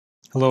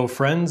Hello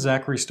friends,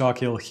 Zachary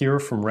Stockhill here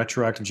from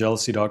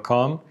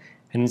RetroactiveJealousy.com,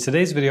 and in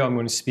today's video I'm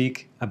going to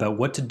speak about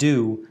what to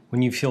do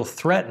when you feel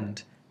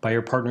threatened by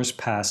your partner's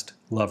past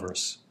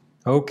lovers.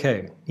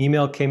 Okay,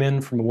 email came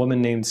in from a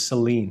woman named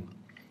Celine.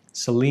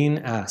 Celine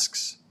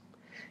asks,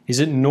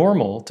 is it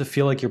normal to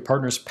feel like your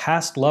partner's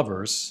past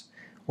lovers,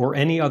 or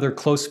any other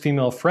close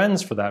female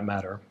friends for that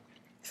matter,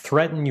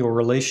 threaten your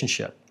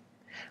relationship?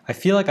 I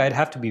feel like I'd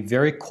have to be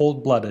very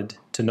cold-blooded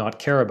to not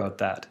care about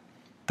that.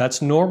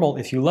 That's normal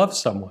if you love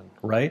someone,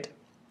 right?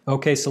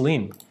 Okay,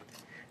 Celine,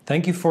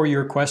 thank you for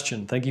your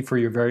question. Thank you for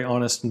your very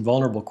honest and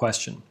vulnerable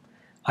question.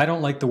 I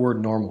don't like the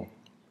word normal.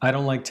 I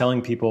don't like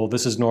telling people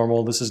this is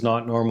normal, this is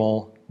not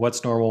normal,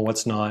 what's normal,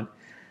 what's not,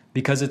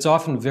 because it's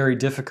often very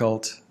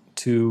difficult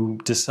to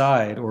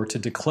decide or to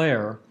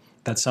declare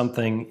that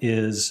something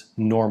is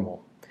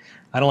normal.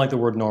 I don't like the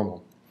word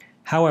normal.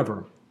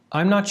 However,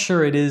 I'm not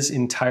sure it is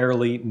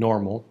entirely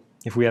normal,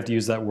 if we have to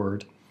use that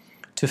word,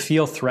 to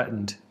feel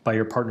threatened by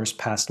your partner's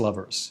past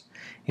lovers.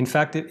 In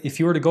fact, if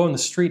you were to go in the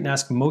street and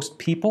ask most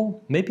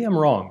people, maybe I'm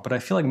wrong, but I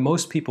feel like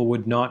most people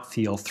would not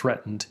feel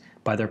threatened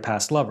by their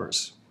past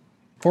lovers.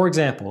 For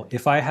example,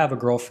 if I have a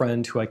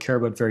girlfriend who I care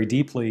about very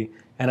deeply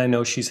and I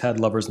know she's had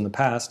lovers in the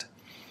past,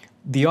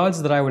 the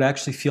odds that I would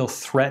actually feel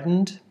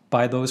threatened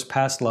by those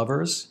past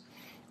lovers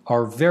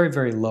are very,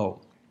 very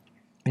low.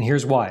 And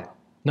here's why.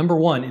 Number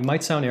one, it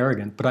might sound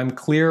arrogant, but I'm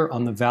clear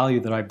on the value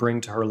that I bring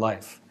to her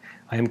life.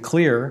 I am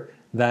clear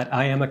that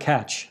I am a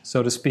catch,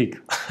 so to speak.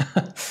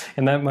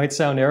 And that might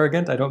sound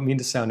arrogant. I don't mean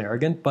to sound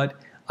arrogant, but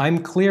I'm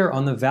clear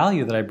on the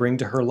value that I bring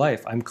to her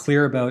life. I'm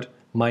clear about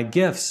my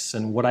gifts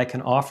and what I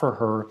can offer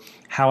her,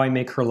 how I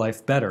make her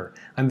life better.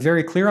 I'm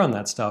very clear on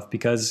that stuff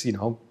because,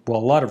 a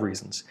lot of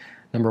reasons.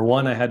 Number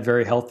one, I had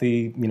very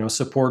healthy,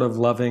 supportive,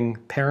 loving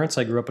parents.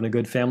 I grew up in a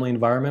good family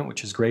environment,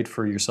 which is great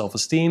for your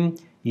self-esteem,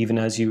 even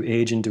as you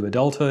age into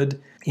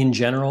adulthood. In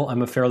general,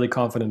 I'm a fairly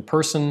confident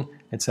person,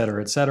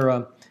 etc.,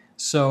 etc.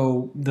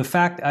 So the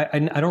fact, I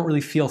don't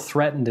really feel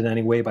threatened in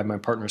any way by my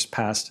partner's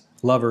past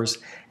lovers,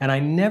 and I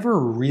never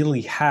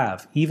really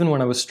have, even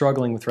when I was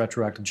struggling with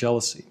retroactive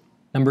jealousy.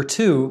 Number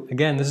two,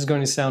 again, this is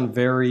going to sound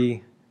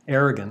very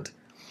arrogant,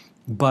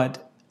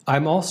 but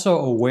I'm also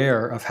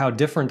aware of how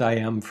different I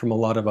am from a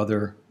lot of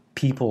other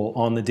people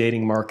on the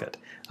dating market.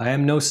 I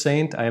am no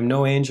saint, I am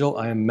no angel,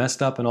 I am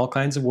messed up in all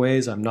kinds of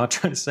ways. I'm not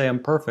trying to say I'm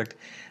perfect,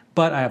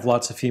 but I have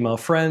lots of female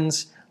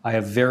friends. I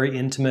have very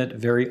intimate,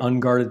 very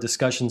unguarded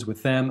discussions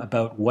with them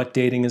about what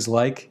dating is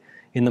like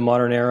in the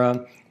modern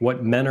era,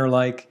 what men are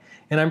like,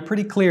 and I'm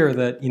pretty clear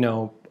that,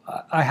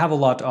 I have a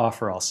lot to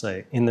offer, I'll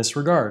say, in this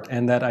regard,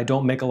 and that I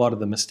don't make a lot of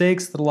the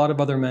mistakes that a lot of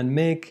other men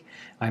make.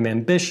 I'm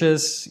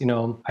ambitious,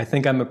 I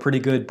think I'm a pretty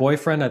good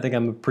boyfriend, I think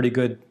I'm a pretty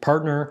good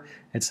partner,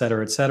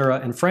 etc.,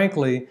 etc. And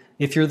frankly,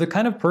 if you're the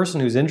kind of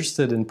person who's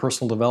interested in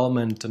personal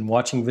development and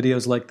watching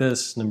videos like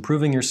this and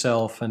improving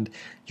yourself, and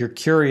you're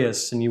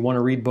curious and you want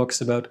to read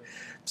books about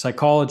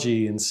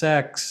psychology and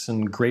sex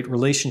and great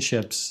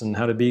relationships and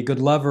how to be a good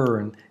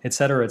lover and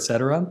etc.,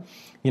 etc.,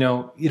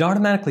 it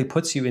automatically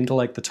puts you into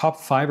like the top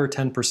 5 or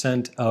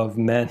 10% of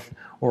men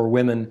or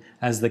women,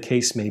 as the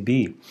case may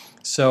be.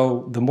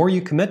 So the more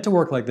you commit to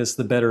work like this,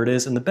 the better it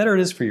is, and the better it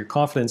is for your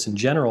confidence in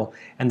general,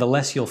 and the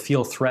less you'll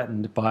feel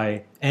threatened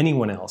by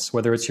anyone else,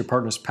 whether it's your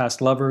partner's past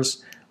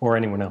lovers or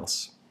anyone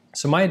else.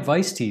 So my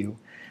advice to you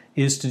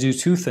is to do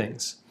two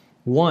things.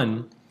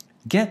 One,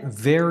 get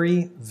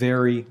very,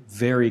 very,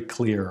 very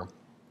clear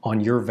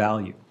on your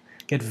value.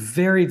 Get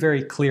very,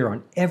 very clear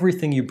on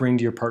everything you bring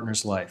to your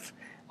partner's life.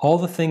 All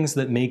the things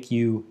that make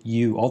you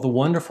you, all the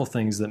wonderful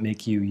things that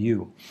make you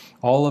you,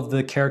 all of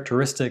the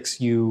characteristics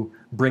you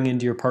bring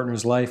into your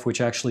partner's life which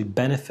actually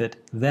benefit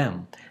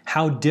them,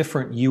 how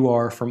different you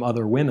are from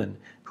other women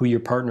who your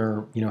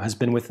partner has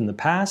been with in the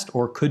past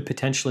or could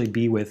potentially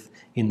be with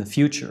in the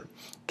future.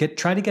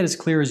 Try to get as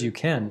clear as you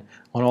can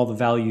on all the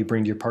value you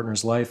bring to your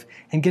partner's life,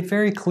 and get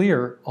very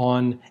clear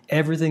on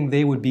everything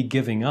they would be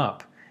giving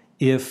up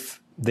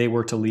if they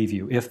were to leave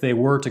you, if they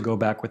were to go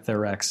back with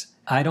their ex.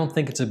 I don't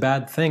think it's a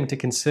bad thing to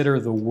consider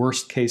the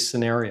worst case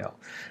scenario.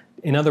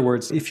 In other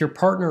words, if your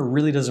partner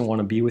really doesn't want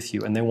to be with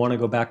you and they want to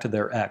go back to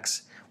their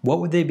ex, what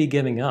would they be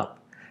giving up?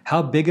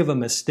 How big of a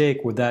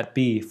mistake would that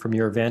be from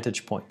your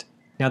vantage point?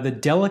 Now, the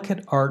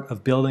delicate art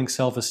of building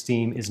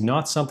self-esteem is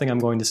not something I'm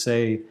going to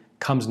say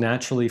comes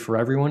naturally for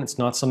everyone. It's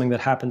not something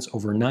that happens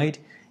overnight.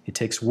 It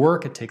takes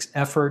work, it takes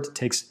effort, it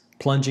takes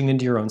plunging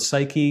into your own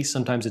psyche.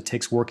 Sometimes it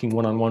takes working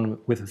one-on-one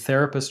with a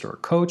therapist or a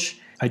coach.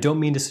 I don't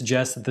mean to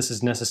suggest that this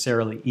is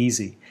necessarily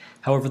easy.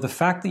 However, the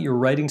fact that you're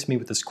writing to me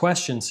with this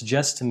question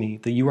suggests to me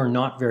that you are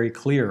not very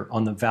clear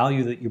on the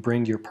value that you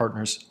bring to your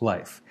partner's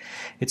life.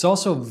 It's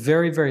also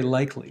very, very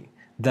likely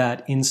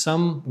that in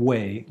some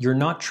way you're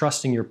not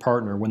trusting your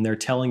partner when they're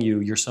telling you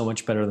you're so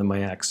much better than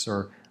my ex,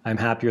 or I'm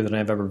happier than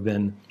I've ever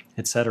been,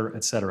 etc.,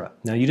 etc.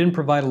 Now, you didn't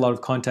provide a lot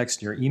of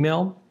context in your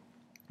email.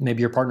 Maybe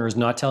your partner is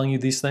not telling you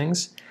these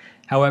things.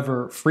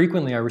 However,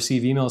 frequently I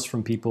receive emails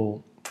from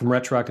people, from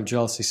retroactive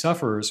jealousy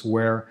sufferers,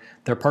 where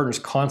their partner's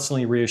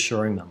constantly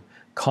reassuring them,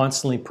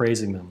 constantly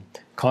praising them,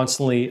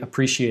 constantly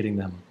appreciating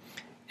them.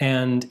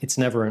 and it's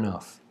never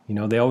enough.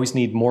 They always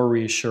need more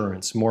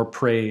reassurance, more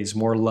praise,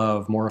 more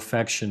love, more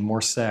affection,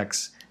 more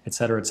sex,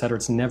 etc., etc.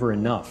 It's never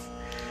enough.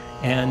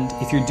 And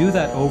if you do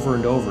that over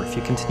and over, if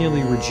you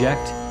continually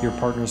reject your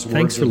partner's words of affirmation,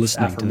 Thanks for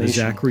listening to the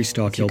Zachary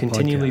Stockill if you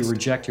continually podcast.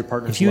 reject your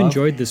partner's If you love,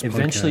 enjoyed this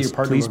eventually your podcast,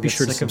 partner please will be get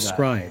sure to sick of that.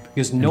 subscribe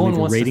Because and no one leave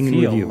a wants to rating and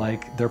feel review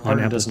like their on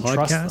partner Apple doesn't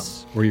trust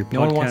Podcasts them. or your No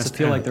one wants to podcast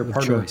feel like app their of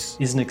partner choice.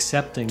 isn't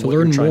accepting To what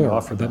you're learn trying to more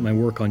offer about them. my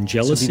work on So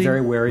jealousy, be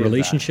very wary of that.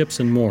 relationships,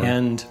 and more,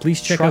 And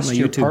please check out trust my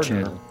your YouTube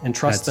partner channel and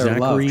trust at their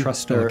love, Zachary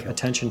trust their Stockill.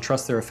 attention,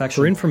 trust their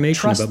affection. For information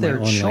trust about my their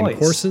online choice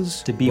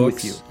courses, to be books,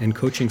 with you. and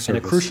coaching And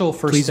service, a crucial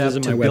first please step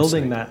visit to my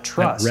building website that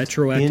trust at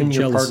in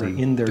your partner,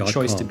 in their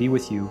choice to retroactivejealousy.com. be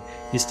with you,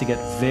 is to get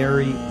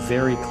very,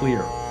 very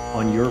clear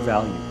on your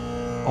value.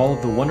 All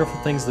of the wonderful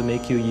things that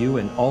make you you,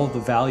 and all of the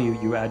value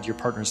you add to your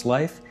partner's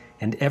life,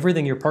 and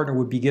everything your partner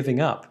would be giving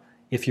up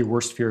if your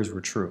worst fears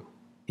were true.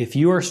 If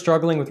you are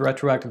struggling with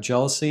retroactive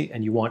jealousy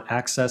and you want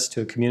access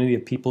to a community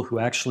of people who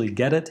actually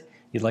get it,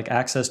 you'd like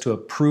access to a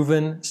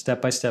proven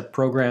step-by-step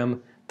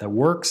program that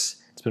works,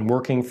 it's been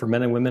working for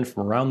men and women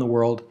from around the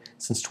world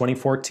since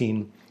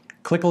 2014,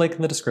 click a link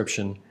in the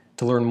description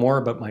to learn more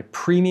about my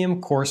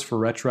premium course for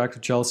retroactive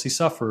jealousy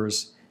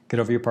sufferers, Get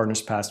Over Your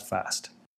Partner's Past Fast.